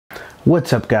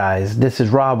What's up guys, this is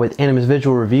Rob with Animus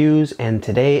Visual Reviews, and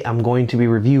today I'm going to be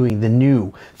reviewing the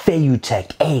new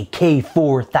FeiyuTech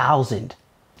AK4000.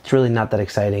 It's really not that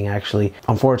exciting actually.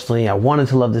 Unfortunately, I wanted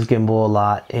to love this gimbal a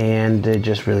lot and it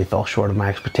just really fell short of my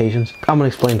expectations. I'm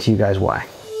going to explain to you guys why.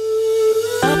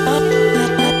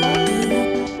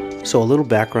 So a little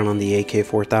background on the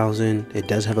AK4000. It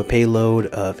does have a payload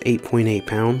of 8.8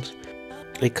 pounds.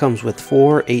 It comes with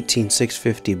 4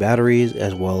 18650 batteries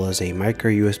as well as a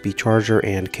micro USB charger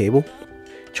and cable.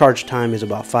 Charge time is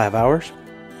about 5 hours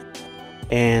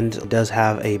and it does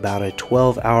have about a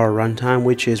 12-hour runtime,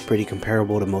 which is pretty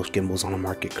comparable to most gimbals on the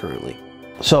market currently.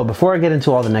 So before I get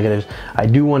into all the negatives, I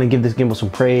do want to give this gimbal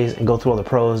some praise and go through all the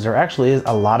pros. There actually is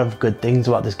a lot of good things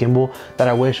about this gimbal that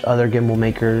I wish other gimbal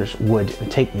makers would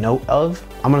take note of.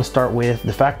 I'm going to start with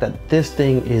the fact that this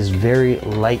thing is very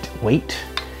lightweight.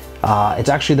 It's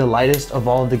actually the lightest of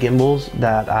all of the gimbals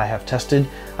that I have tested.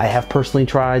 I have personally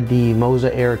tried the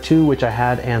Moza Air 2, which I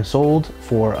had and sold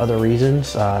for other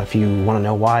reasons. If you want to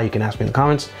know why, you can ask me in the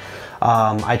comments.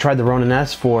 I tried the Ronin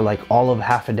S for like all of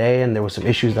half a day, and there were some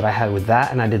issues that I had with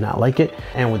that and I did not like it.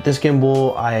 And with this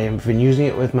gimbal, I have been using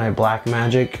it with my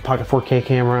Blackmagic Pocket 4K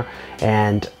camera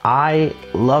and I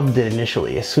loved it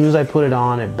initially. As soon as I put it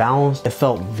on, it balanced. It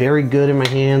felt very good in my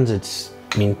hands. It's,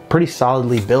 pretty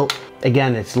solidly built.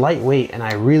 Again, it's lightweight and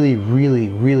I really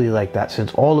like that,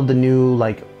 since all of the new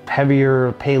like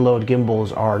heavier payload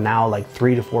gimbals are now like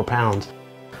 3 to 4 pounds.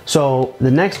 So the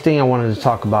next thing I wanted to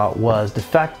talk about was the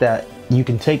fact that you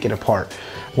can take it apart.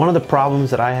 One of the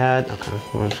problems that I had, okay,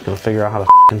 I'm just gonna figure out how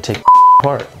to take it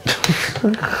apart.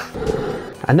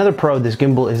 Another pro of this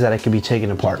gimbal is that it can be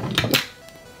taken apart.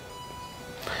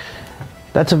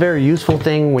 That's a very useful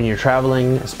thing when you're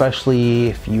traveling, especially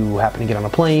if you happen to get on a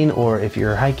plane or if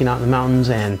you're hiking out in the mountains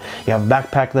and you have a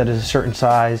backpack that is a certain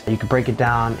size. You can break it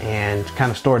down and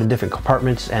kind of store it in different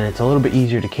compartments, and it's a little bit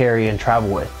easier to carry and travel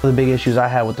with. One of the big issues I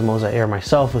had with the Moza Air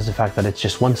myself was the fact that it's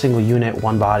just one single unit,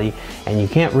 one body, and you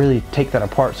can't really take that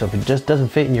apart. So if it just doesn't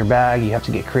fit in your bag, you have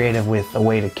to get creative with a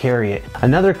way to carry it.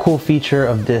 Another cool feature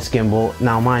of this gimbal,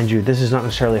 now mind you, this is not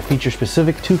necessarily a feature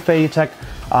specific to FeiyuTech,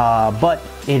 but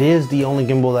it is the only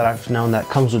gimbal that I've known that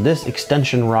comes with this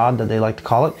extension rod that they like to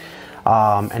call it,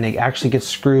 and it actually gets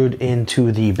screwed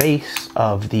into the base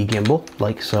of the gimbal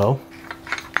like so,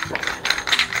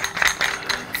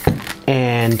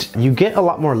 and you get a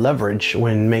lot more leverage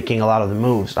when making a lot of the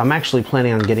moves. I'm actually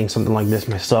planning on getting something like this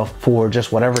myself for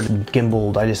just whatever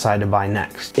gimbal I decide to buy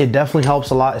next. It definitely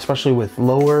helps a lot, especially with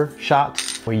lower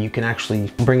shots where you can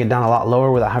actually bring it down a lot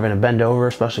lower without having to bend over,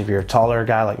 especially if you're a taller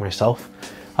guy like myself.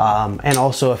 And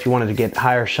also if you wanted to get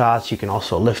higher shots, you can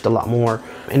also lift a lot more,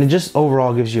 and it just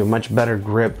overall gives you a much better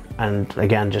grip and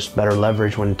again just better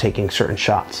leverage when taking certain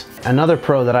shots. Another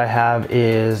pro that I have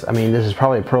is, this is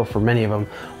probably a pro for many of them,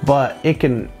 but it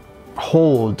can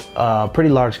hold a pretty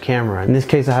large camera. In this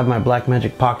case, I have my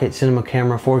Blackmagic Pocket Cinema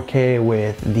Camera 4K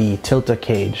with the Tilta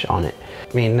cage on it.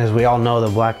 As we all know, the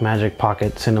Blackmagic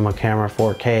Pocket Cinema Camera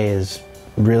 4K is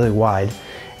really wide,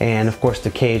 and of course the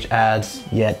cage adds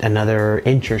yet another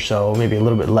inch or so, maybe a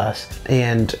little bit less,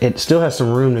 and it still has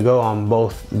some room to go on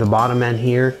both the bottom end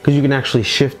here, because you can actually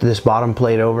shift this bottom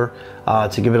plate over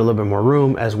to give it a little bit more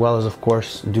room, as well as of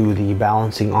course do the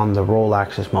balancing on the roll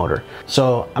axis motor.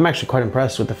 So I'm actually quite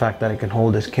impressed with the fact that it can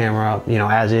hold this camera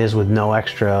as is, with no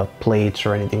extra plates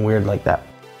or anything weird like that.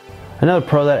 Another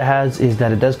pro that it has is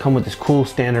that it does come with this cool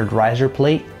standard riser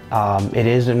plate. It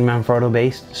is Manfrotto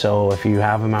based, so if you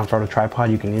have a Manfrotto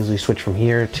tripod, you can easily switch from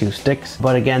here to sticks.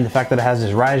 But again, the fact that it has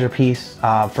this riser piece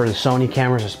for the Sony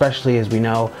cameras, especially, as we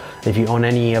know, if you own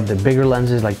any of the bigger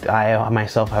lenses, like I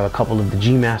myself have a couple of the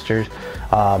G Masters,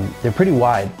 they're pretty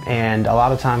wide, and a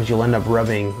lot of times you'll end up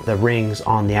rubbing the rings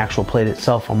on the actual plate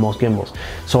itself on most gimbals.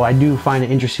 So I do find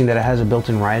it interesting that it has a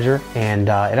built-in riser, and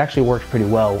it actually works pretty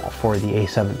well for the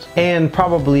A7s. And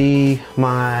probably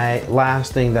my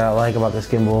last thing that I like about this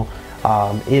gimbal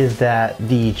is that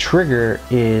the trigger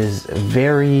is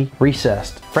very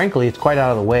recessed. Frankly, it's quite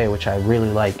out of the way, which I really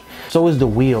like. So is the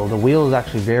wheel. The wheel is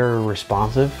actually very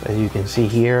responsive, as you can see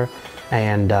here,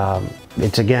 and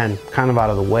it's again kind of out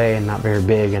of the way and not very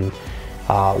big, and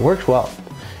works well.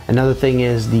 Another thing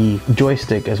is the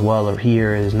joystick as well over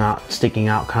here is not sticking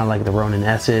out kind of like the Ronin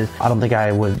S is. I don't think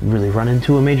I would really run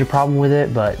into a major problem with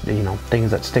it, but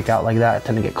things that stick out like that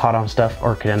tend to get caught on stuff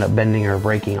or could end up bending or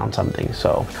breaking on something.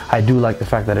 So I do like the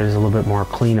fact that it is a little bit more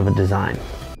clean of a design.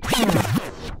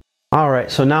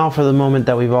 Alright, so now for the moment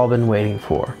that we've all been waiting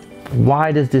for.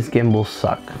 Why does this gimbal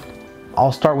suck?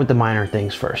 I'll start with the minor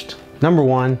things first. Number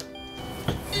one,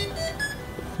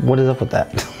 what is up with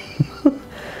that?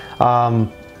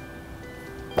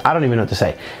 I don't even know what to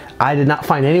say. I did not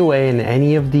find any way in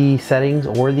any of the settings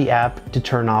or the app to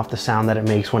turn off the sound that it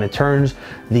makes when it turns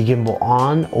the gimbal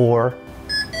on or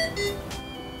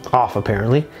off,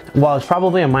 apparently. While it's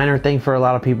probably a minor thing for a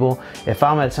lot of people, if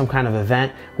I'm at some kind of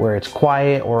event where it's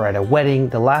quiet or at a wedding,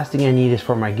 the last thing I need is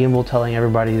for my gimbal telling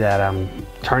everybody that I'm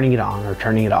turning it on or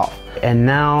turning it off. And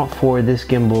now for this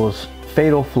gimbal's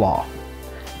fatal flaw.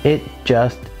 It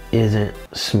just isn't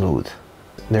smooth.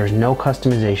 There's no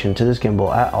customization to this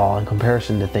gimbal at all in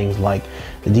comparison to things like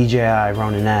the DJI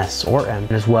Ronin S or M,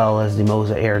 as well as the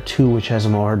Moza Air 2, which has a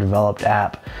more developed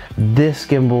app. This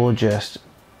gimbal just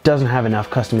doesn't have enough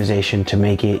customization to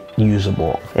make it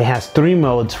usable. It has 3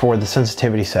 modes for the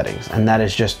sensitivity settings, and that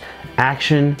is just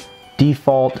action,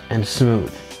 default, and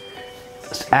smooth.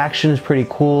 Action is pretty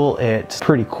cool, it's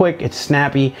pretty quick, it's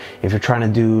snappy. If you're trying to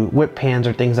do whip pans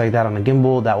or things like that on a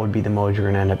gimbal, that would be the mode you're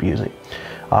gonna end up using.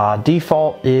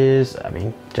 Default is, I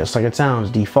mean, just like it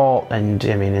sounds, default, and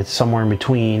I mean, it's somewhere in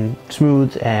between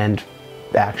smooth and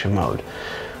action mode.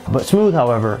 But smooth,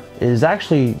 however, is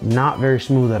actually not very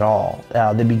smooth at all.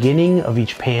 The beginning of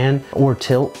each pan or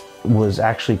tilt was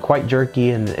actually quite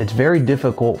jerky, and it's very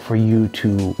difficult for you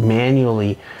to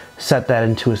manually set that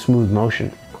into a smooth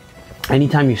motion.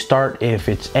 Anytime you start, if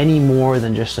it's any more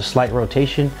than just a slight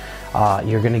rotation,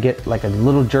 you're gonna get like a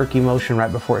little jerky motion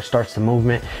right before it starts the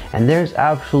movement, and there's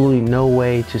absolutely no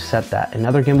way to set that. In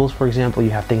other gimbals, for example, you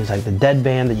have things like the dead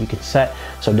band that you can set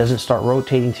so it doesn't start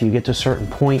rotating till you get to a certain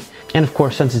point, and of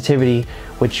course sensitivity,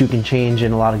 which you can change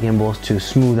in a lot of gimbals to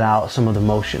smooth out some of the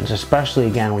motions, especially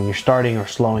again when you're starting or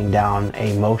slowing down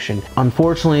a motion.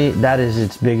 Unfortunately, that is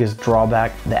its biggest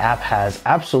drawback. The app has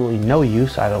absolutely no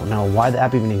use. I don't know why the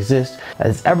app even exists,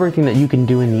 as everything that you can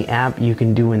do in the app you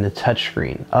can do in the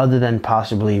touchscreen, other than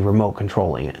possibly remote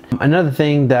controlling it. Another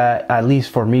thing that, at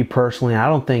least for me personally, I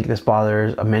don't think this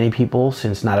bothers many people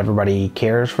since not everybody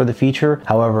cares for the feature.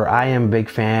 However, I am a big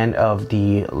fan of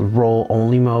the roll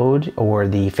only mode, or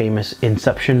the famous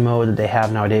inception mode that they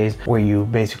have nowadays, where you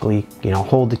basically, you know,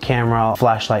 hold the camera,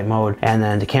 flashlight mode, and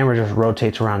then the camera just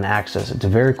rotates around the axis. It's a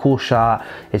very cool shot.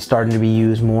 It's starting to be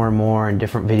used more and more in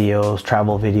different videos,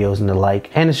 travel videos and the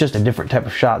like, and it's just a different type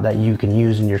of shot that you can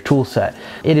use in your tool set.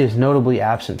 It is notably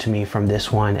absent to me from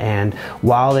this one, and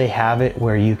while they have it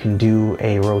where you can do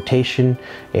a rotation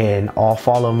in all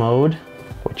follow mode,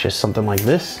 which is something like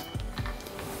this,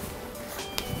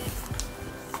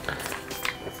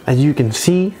 as you can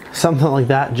see, something like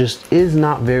that just is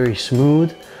not very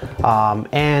smooth,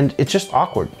 and it's just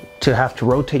awkward to have to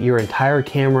rotate your entire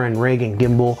camera and rig and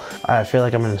gimbal. I feel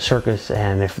like I'm in a circus,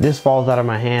 and if this falls out of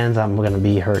my hands, I'm gonna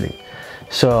be hurting.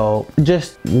 So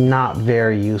just not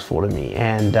very useful to me,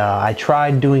 and I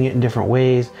tried doing it in different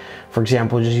ways. For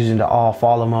example, just using the all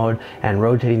follow mode and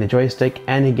rotating the joystick,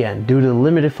 and again, due to the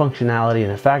limited functionality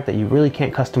and the fact that you really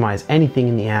can't customize anything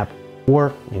in the app,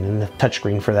 or in the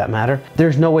touchscreen for that matter,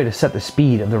 there's no way to set the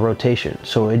speed of the rotation,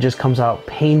 so it just comes out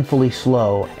painfully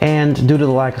slow. And due to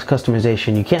the lack of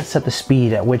customization, you can't set the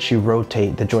speed at which you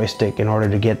rotate the joystick in order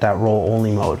to get that roll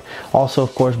only mode. Also,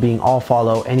 of course, being all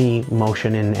follow, any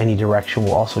motion in any direction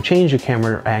will also change your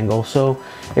camera angle, so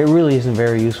it really isn't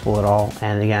very useful at all,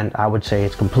 and again, I would say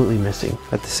it's completely missing.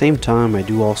 At the same time, I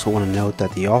do also want to note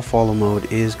that the all follow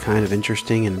mode is kind of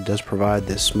interesting, and it does provide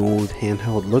this smooth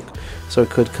handheld look, so it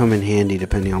could come in handy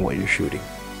depending on what you're shooting.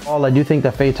 I do think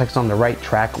that FeiyuTech's on the right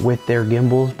track with their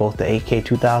gimbals, both the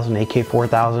AK2000,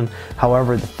 AK4000.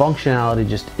 However, the functionality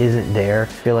just isn't there. I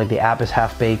feel like the app is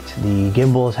half-baked, the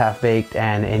gimbal is half-baked,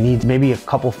 and it needs maybe a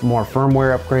couple more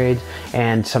firmware upgrades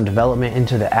and some development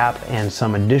into the app and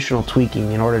some additional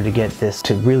tweaking in order to get this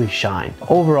to really shine.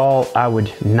 Overall, I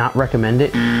would not recommend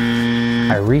it.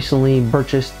 I recently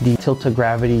purchased the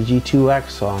Tilt-A-Gravity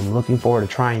G2X, so I'm looking forward to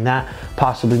trying that,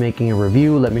 possibly making a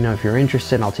review. Let me know if you're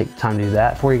interested, and I'll take the time to do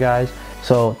that for you guys.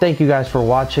 So thank you guys for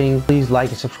watching. Please like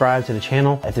and subscribe to the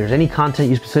channel. If there's any content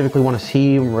you specifically want to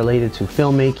see related to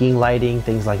filmmaking, lighting,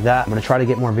 things like that, I'm going to try to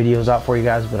get more videos out for you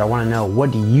guys, but I want to know,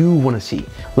 what do you want to see?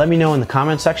 Let me know in the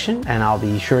comment section, and I'll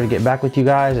be sure to get back with you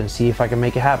guys and see if I can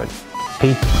make it happen.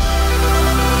 Peace.